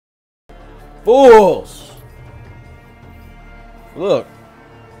Fools! Look.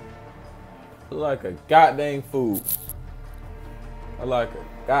 Look like a goddamn fool. I like a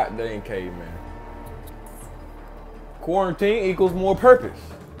goddamn caveman. Quarantine equals more purpose.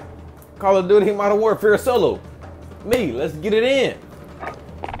 Call of Duty Modern Warfare solo. Me, let's get it in.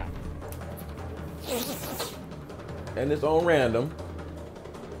 And it's on random.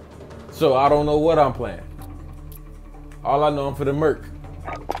 So I don't know what I'm playing. All I know, I'm for the murk.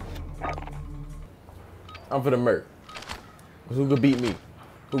 I'm for the murk. Who could beat me?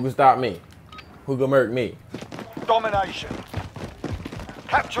 Who could stop me? Who could murk me? Domination.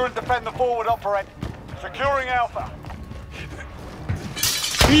 Capture and defend the forward operate. Securing Alpha.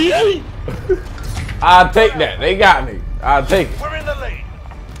 I'll take that. They got me. I'll take it. We're in the lead.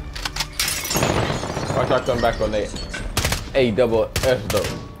 Watch I come back on that A-double-S though.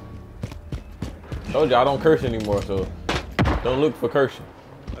 Told you I don't curse anymore, so don't look for cursing.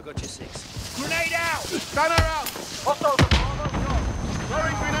 I got you 6. Grenade out! Gunner out! Hostile!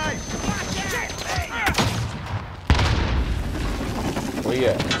 Throwing grenade! Where you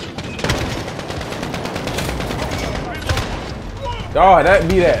at? Oh, that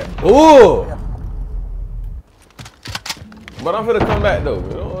be that. Ooh! But I'm finna come back though.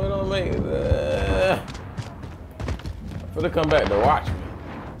 It don't make it. I'm finna come back to watch me.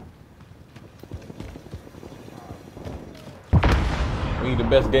 When you the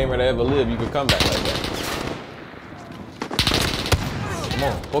best gamer to ever live, you can come back like that. Come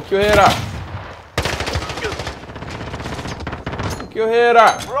on, poke your head out. Poke your head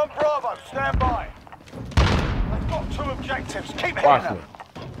out. We're on Bravo, stand by. They've got 2 objectives, keep hitting Watch them. me.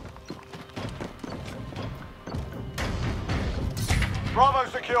 Bravo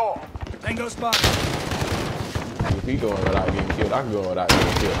secure. Tango spot. If he going without getting killed, I can go without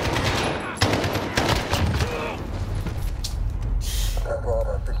getting killed.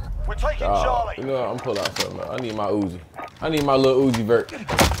 We're taking Charlie. You know what? I'm pull out something. I need my Uzi. I need my little Uzi vert.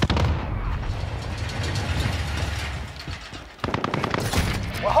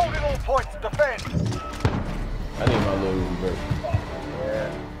 We're holding all points, defend. I need my little Uzi vert.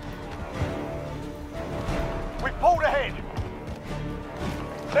 We pulled ahead.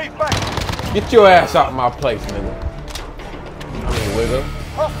 Lead back. Get your ass out of my place, nigga. I mean, wiggle.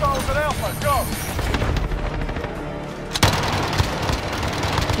 Hostiles at Alpha, go.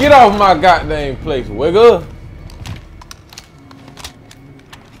 Get off my goddamn place, wiggle.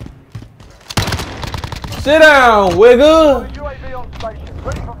 Sit down, wiggle. UAV on station,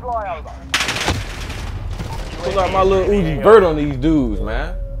 ready for flyover. Pull out my little Uzi vert on these dudes,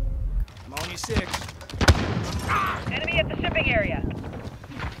 man. I'm on you 6. Enemy at the shipping area.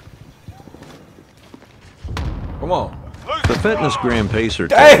 Come on. The fitness gram pacer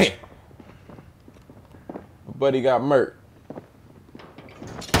Dang! test. My buddy got murked.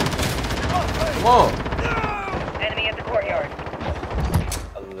 Come on. Enemy at the courtyard.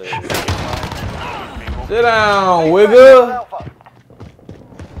 Sit down, wiggle.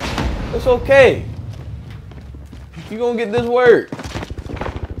 It's okay. You gonna get this work.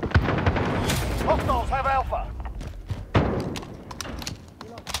 Hostiles have Alpha.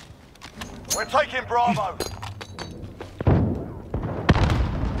 We're taking Bravo.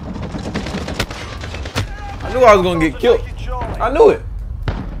 I knew I was gonna get killed. I knew it.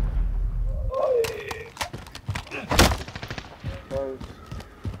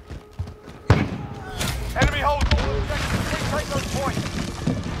 Enemy holds all objectives. Please take those points.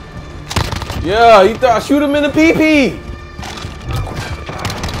 Yeah, you thought shoot him in the PP.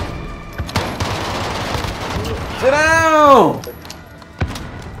 Sit down.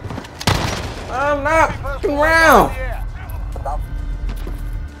 I'm not fucking around.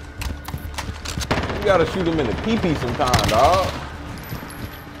 You gotta shoot him in the PP sometime, dog.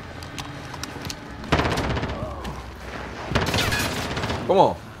 Come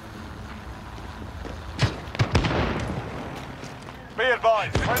on. Be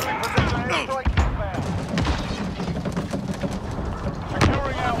advised, friendly position airstrike inbound.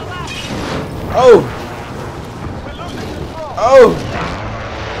 Securing Alpha. Oh. We're losing control. Oh.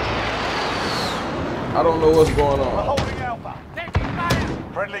 I don't know what's going We're on. holding Alpha.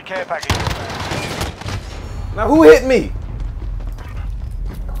 Friendly care package inbound. Now who hit me?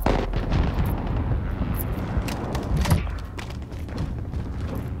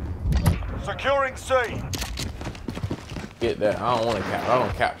 Securing C. Get that. I don't want to capture. I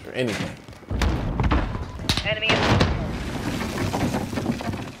don't capture anything. Enemy at the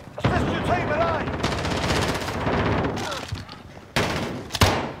Assist your team at A.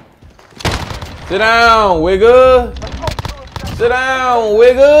 Sit down, wiggle. Sit down,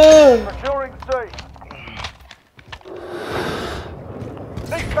 wiggle. Securing C.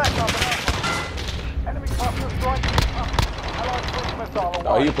 Need backup at Alpha. Oh,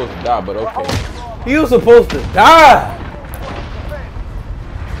 he was supposed to die, but okay. He was supposed to die.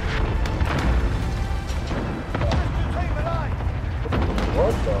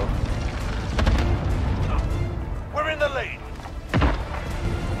 What the? We're in the lead.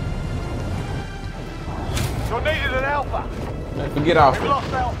 You're needed an alpha. Man, forget We've Alpha.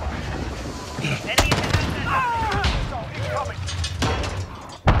 lost alpha. Incoming.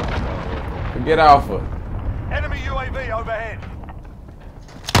 Forget Alpha. Enemy UAV overhead.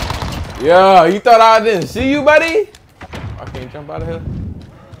 Yeah, you thought I didn't see you, buddy? I can't jump out of here.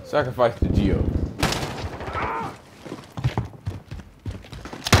 Sacrifice the Geo.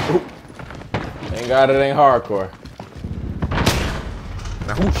 Oop. Thank God it ain't hardcore.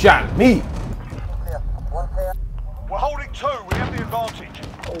 Now who shot me? We're holding 2. We have the advantage.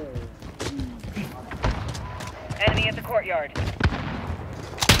 Enemy at the courtyard.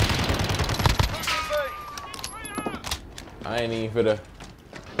 I ain't even for the.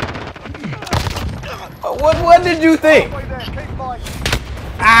 What did you think? Halfway there. Keep fighting.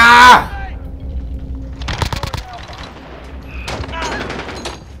 Ah!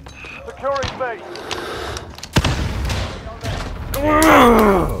 Securing B.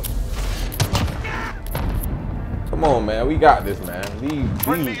 Come on, man. We got this, man.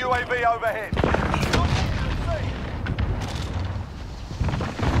 Friendly UAV overhead.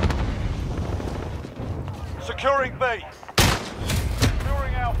 Securing B.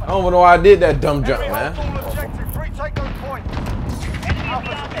 Securing Alpha. I don't know why I did that dumb jump, Enemy man. holds all objectives. Retake those points.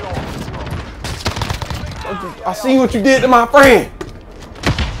 Alpha secure. I see what you did to my friend.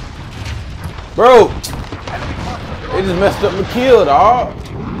 Bro, they just messed up my kill, dog.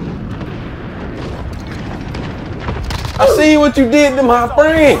 I see what you did to my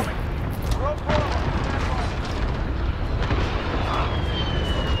friend.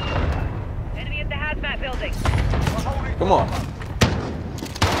 Enemy at the hazmat building. Come on.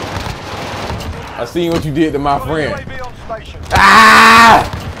 I see what you did to my friend. UAV on station. Ah!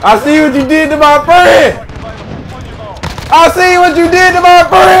 I see what you did to my friend. I see what you did to my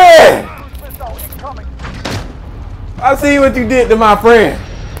friend. I see what you did to my friend.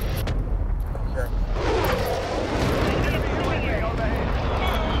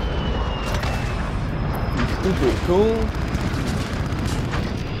 Stupid coon.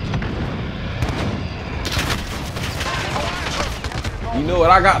 You know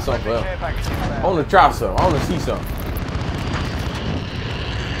what? I got something for him. I want to try something. I want to see something.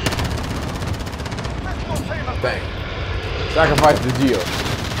 Dang. Sacrifice the Geo.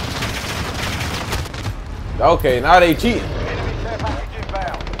 Okay, now they cheating.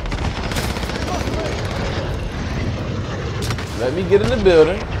 Let me get in the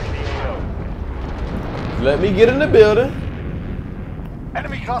building. Let me get in the building.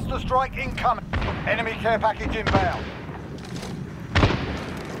 Enemy cluster strike incoming. Enemy care package inbound.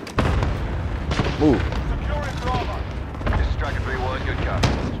 Move. Securing Bravo. This is Striker 3-1, good copy.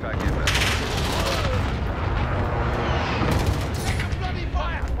 Strike inbound.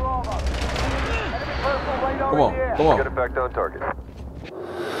 Come on, come Got on, effect on target.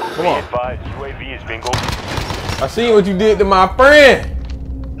 come on. Advised, UAV is bingo. I seen what you did to my friend.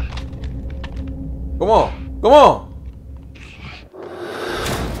 Come on, come on.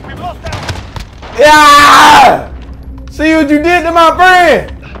 We've lost out. Yeah! See what you did to my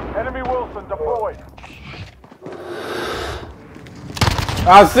friend. Enemy Wilson deployed.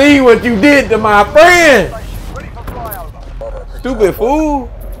 I see what you did to my friend. Ready for flyover. Stupid fool.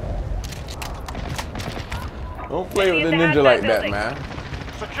 Don't play with the ninja like that, man.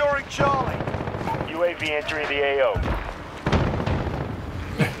 Securing Charlie. UAV entering the AO.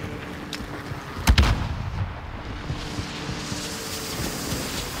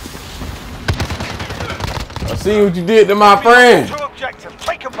 I see what you did to my friend. 2 objectives.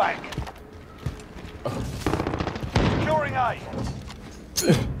 Take them back. Securing A.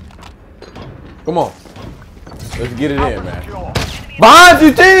 Come on. Let's get it in, Alpha man. secure. Behind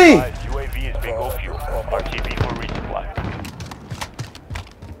you, team. Advised, UAV is bingo fuel. RTB for resupply.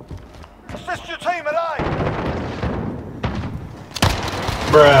 Assist your team at A.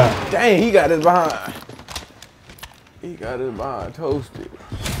 Bruh. Dang, he got his behind. He got his behind toasted.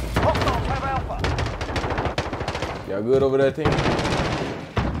 Hostiles have Alpha. Y'all good over there, team?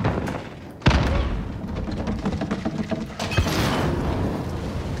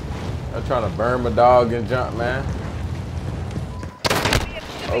 I'm trying to burn my dog and jump, man.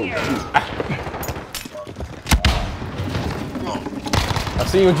 Oh, shoot. I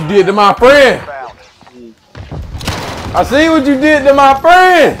see what you did to my friend. I see what you did to my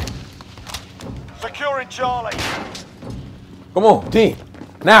friend. Securing Charlie. Come on, team.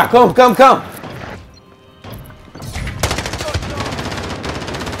 Now, come.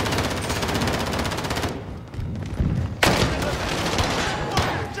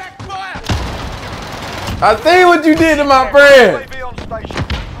 I see what you did to my friend. UAV on station.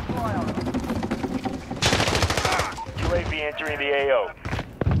 UAV entering the AO.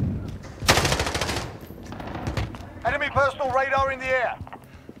 Enemy personal radar in the air.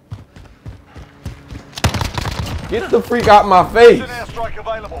 Get the freak out my face. An airstrike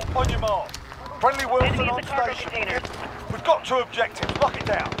available. On your mark. Friendly Wilson Enemy at on the cargo station. container. We've got 2 objectives. Lock it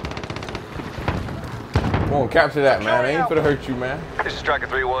down. Come on, capture that, man. I ain't finna hurt you, man. This is Striker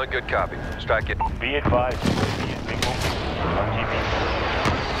 3-1, good copy. Strike it. Be advised, UAV is bingo. RTB.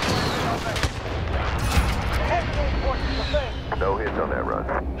 No hits on that run.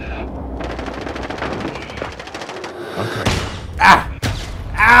 Okay. Ah!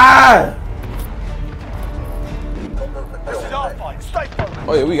 Ah! This is our fight. Stay focused.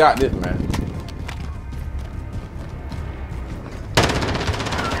 Oh yeah, we got this, man.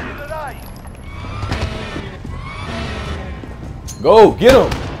 Today. Go, get him.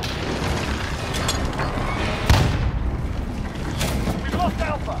 We've lost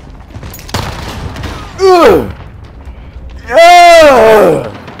Alpha. Ugh. Yeah.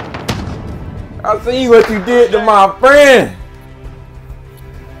 I see what you did to my friend.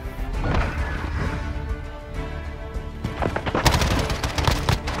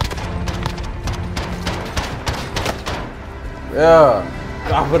 Yeah,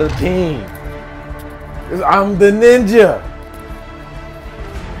 top of the team. 'Cause I'm the ninja.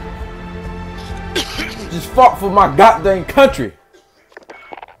 Just fought for my goddamn country.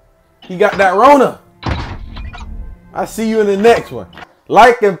 He got that Rona. I see you in the next one.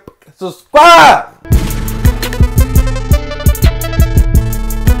 Like and subscribe.